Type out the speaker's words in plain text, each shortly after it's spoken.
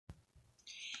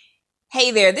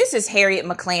Hey there, this is Harriet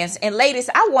McClance. And ladies,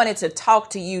 I wanted to talk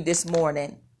to you this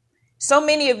morning. So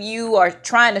many of you are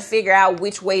trying to figure out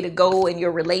which way to go in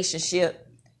your relationship.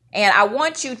 And I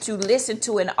want you to listen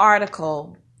to an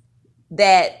article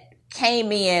that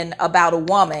came in about a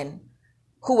woman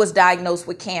who was diagnosed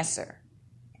with cancer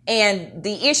and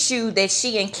the issue that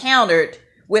she encountered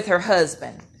with her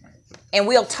husband. And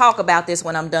we'll talk about this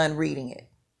when I'm done reading it.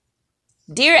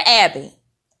 Dear Abby,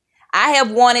 I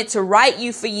have wanted to write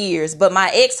you for years, but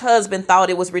my ex-husband thought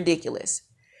it was ridiculous.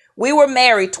 We were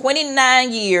married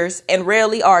 29 years and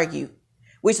rarely argued,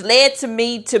 which led to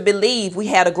me to believe we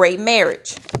had a great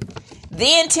marriage.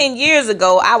 Then 10 years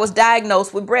ago, I was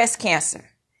diagnosed with breast cancer.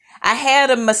 I had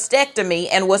a mastectomy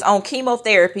and was on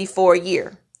chemotherapy for a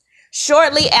year.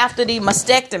 Shortly after the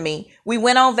mastectomy, we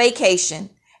went on vacation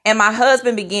and my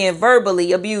husband began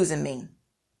verbally abusing me.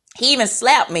 He even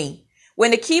slapped me.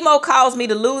 When the chemo caused me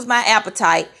to lose my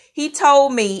appetite, he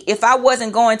told me if I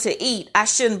wasn't going to eat, I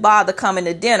shouldn't bother coming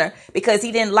to dinner because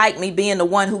he didn't like me being the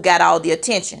one who got all the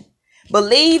attention.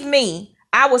 Believe me,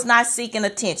 I was not seeking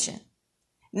attention.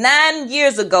 9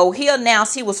 years ago, he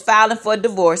announced he was filing for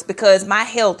divorce because my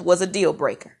health was a deal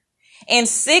breaker. In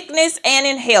sickness and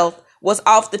in health was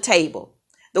off the table.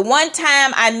 The one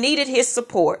time I needed his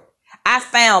support, I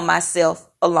found myself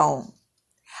alone.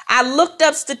 I looked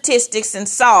up statistics and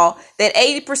saw that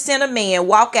 80% of men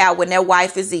walk out when their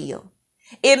wife is ill.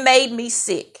 It made me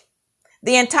sick.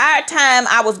 The entire time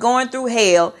I was going through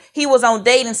hell, he was on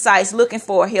dating sites looking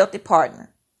for a healthy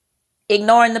partner,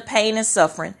 ignoring the pain and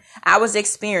suffering I was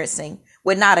experiencing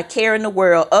with not a care in the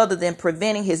world other than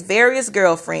preventing his various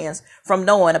girlfriends from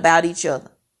knowing about each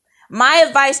other. My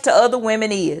advice to other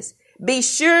women is, be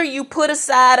sure you put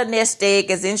aside a nest egg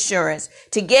as insurance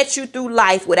to get you through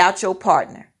life without your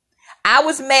partner. I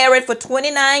was married for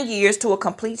 29 years to a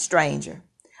complete stranger,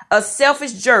 a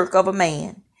selfish jerk of a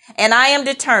man, and I am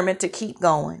determined to keep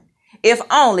going, if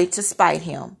only to spite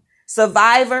him.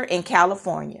 Survivor in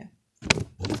California.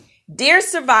 Dear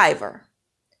Survivor,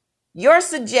 your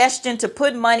suggestion to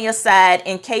put money aside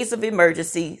in case of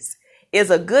emergencies is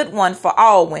a good one for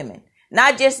all women,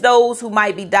 not just those who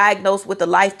might be diagnosed with a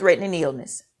life-threatening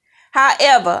illness.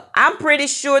 However, I'm pretty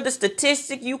sure the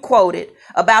statistic you quoted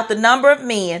about the number of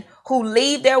men who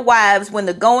leave their wives when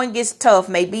the going gets tough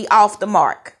may be off the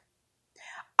mark.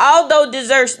 Although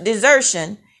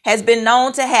desertion has been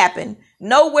known to happen,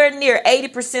 nowhere near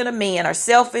 80% of men are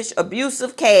selfish,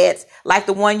 abusive cads like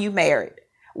the one you married.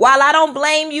 While I don't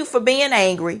blame you for being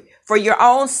angry, for your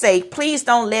own sake, please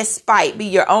don't let spite be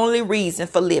your only reason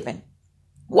for living.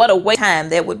 What a waste of time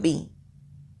that would be.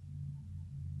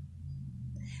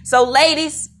 So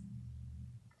ladies,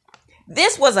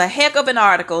 this was a heck of an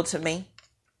article to me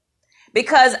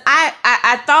because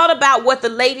I thought about what the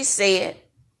lady said.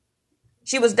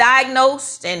 She was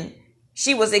diagnosed and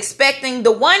she was expecting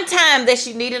the one time that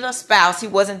she needed a spouse, he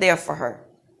wasn't there for her.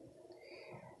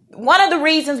 One of the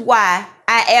reasons why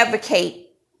I advocate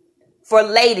for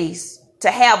ladies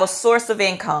to have a source of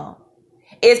income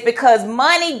is because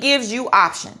money gives you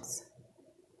options.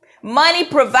 Money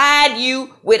provides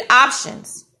you with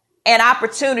options and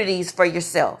opportunities for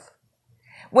yourself.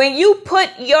 When you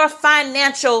put your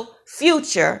financial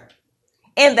future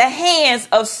in the hands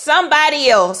of somebody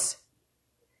else,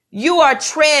 you are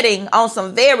treading on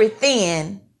some very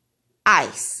thin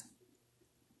ice.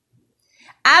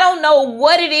 I don't know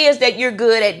what it is that you're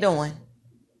good at doing,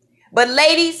 but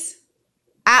ladies,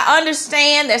 I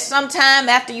understand that sometime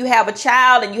after you have a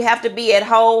child and you have to be at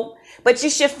home, but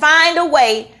you should find a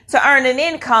way to earn an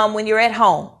income when you're at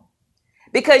home.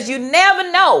 Because you never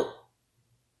know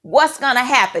what's going to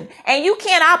happen. And you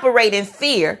can't operate in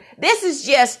fear. This is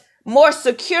just more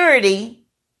security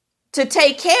to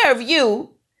take care of you.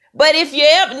 But if you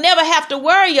never have to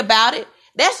worry about it,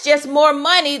 that's just more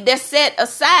money that's set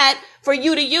aside for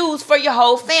you to use for your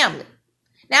whole family.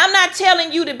 Now, I'm not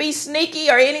telling you to be sneaky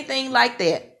or anything like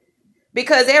that.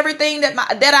 Because everything that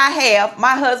I have,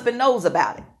 my husband knows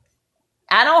about it.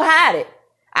 I don't hide it.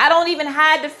 I don't even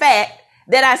hide the fact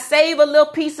that I save a little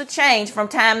piece of change from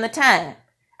time to time.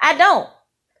 I don't.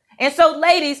 And so,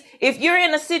 ladies, if you're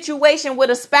in a situation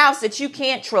with a spouse that you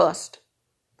can't trust,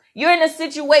 you're in a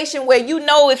situation where you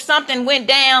know if something went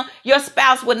down, your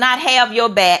spouse would not have your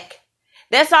back.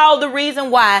 That's all the reason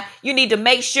why you need to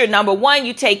make sure, number one,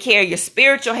 you take care of your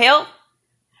spiritual health.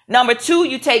 Number two,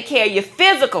 you take care of your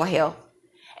physical health.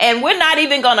 And we're not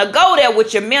even going to go there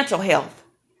with your mental health.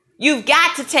 You've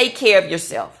got to take care of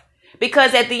yourself.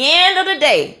 Because at the end of the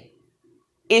day,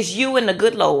 it's you and the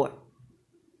good Lord.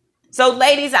 So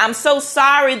ladies, I'm so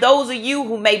sorry those of you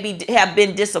who have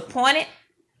been disappointed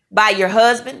by your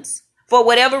husbands for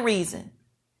whatever reason.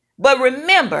 But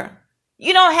remember,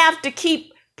 You don't have to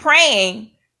keep praying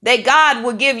that God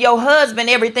will give your husband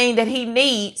everything that he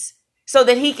needs so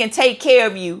that he can take care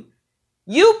of you.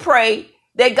 You pray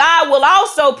that God will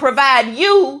also provide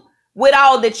you with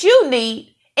all that you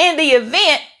need in the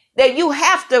event that you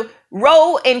have to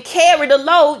roll and carry the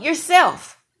load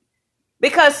yourself.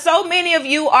 Because so many of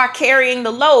you are carrying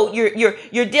the load.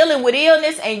 You're dealing with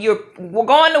illness, and you're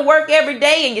going to work every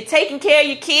day, and you're taking care of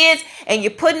your kids, and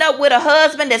you're putting up with a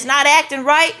husband that's not acting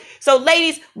right. So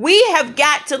ladies, we have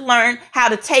got to learn how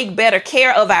to take better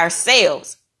care of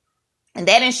ourselves. And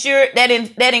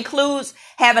that includes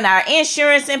having our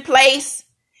insurance in place,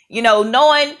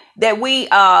 knowing that we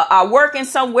are working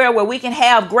somewhere where we can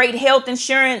have great health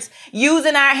insurance,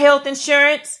 using our health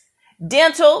insurance,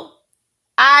 dental,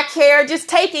 eye care, just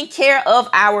taking care of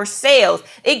ourselves.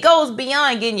 It goes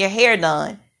beyond getting your hair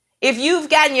done. If you've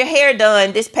gotten your hair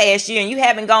done this past year and you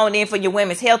haven't gone in for your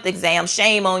women's health exam,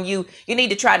 shame on you. You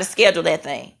need to try to schedule that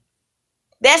thing.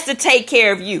 That's to take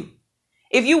care of you.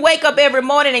 If you wake up every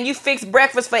morning and you fix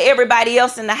breakfast for everybody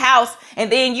else in the house,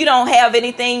 and then you don't have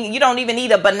anything, you don't even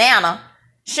eat a banana,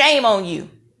 shame on you.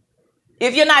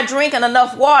 If you're not drinking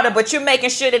enough water, but you're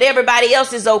making sure that everybody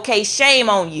else is okay, shame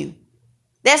on you.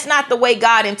 That's not the way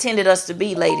God intended us to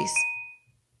be, ladies.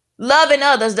 Loving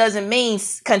others doesn't mean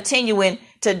continuing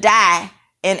to die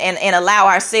and allow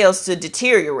ourselves to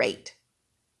deteriorate.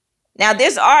 Now,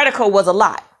 this article was a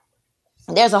lot.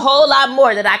 There's a whole lot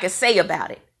more that I could say about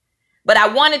it. But I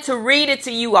wanted to read it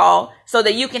to you all so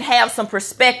that you can have some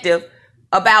perspective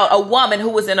about a woman who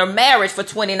was in a marriage for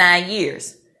 29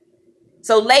 years.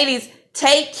 So ladies,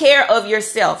 take care of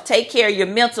yourself. Take care of your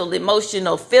mental,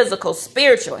 emotional, physical,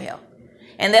 spiritual health.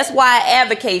 And that's why I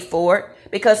advocate for it,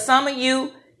 because some of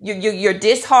you're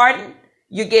disheartened,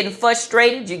 you're getting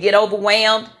frustrated, you get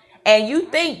overwhelmed, and you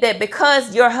think that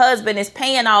because your husband is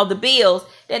paying all the bills,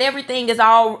 that everything is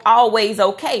always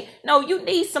okay. No, you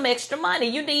need some extra money.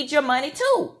 You need your money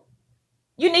too.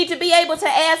 You need to be able to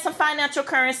add some financial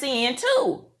currency in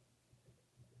too.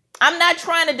 I'm not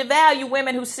trying to devalue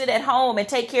women who sit at home and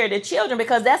take care of their children,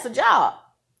 because that's a job.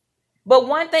 But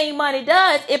one thing money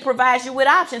does, it provides you with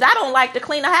options. I don't like to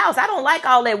clean a house. I don't like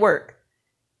all that work.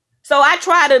 So I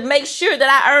try to make sure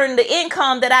that I earn the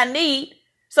income that I need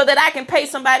so that I can pay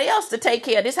somebody else to take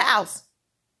care of this house.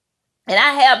 And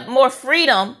I have more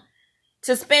freedom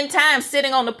to spend time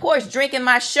sitting on the porch drinking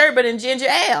my sherbet and ginger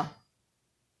ale.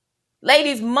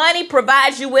 Ladies, money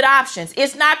provides you with options.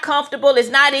 It's not comfortable. It's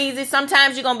not easy.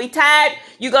 Sometimes you're going to be tired.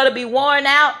 You're going to be worn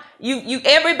out.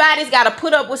 Everybody's got to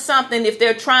put up with something if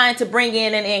they're trying to bring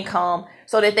in an income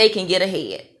so that they can get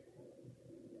ahead.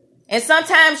 And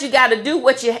sometimes you got to do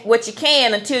what you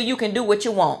can until you can do what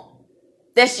you want.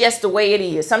 That's just the way it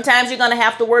is. Sometimes you're going to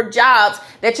have to work jobs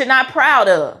that you're not proud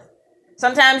of.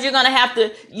 Sometimes you're going to have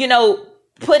to,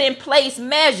 put in place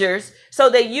measures so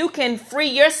that you can free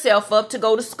yourself up to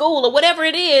go to school or whatever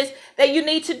it is that you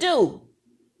need to do.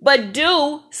 But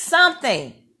do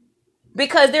something.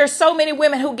 Because there's so many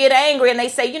women who get angry and they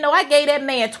say, I gave that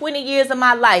man 20 years of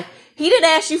my life. He didn't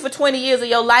ask you for 20 years of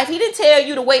your life. He didn't tell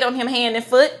you to wait on him hand and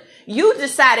foot. You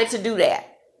decided to do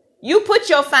that. You put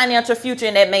your financial future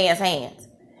in that man's hands.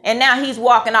 And now he's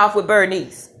walking off with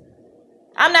Bernice.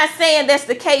 I'm not saying that's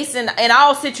the case in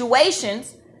all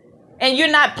situations. And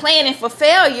you're not planning for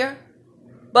failure.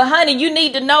 But honey, you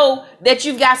need to know that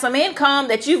you've got some income,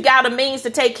 that you've got a means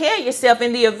to take care of yourself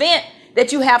in the event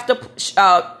that you have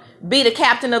to be the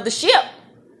captain of the ship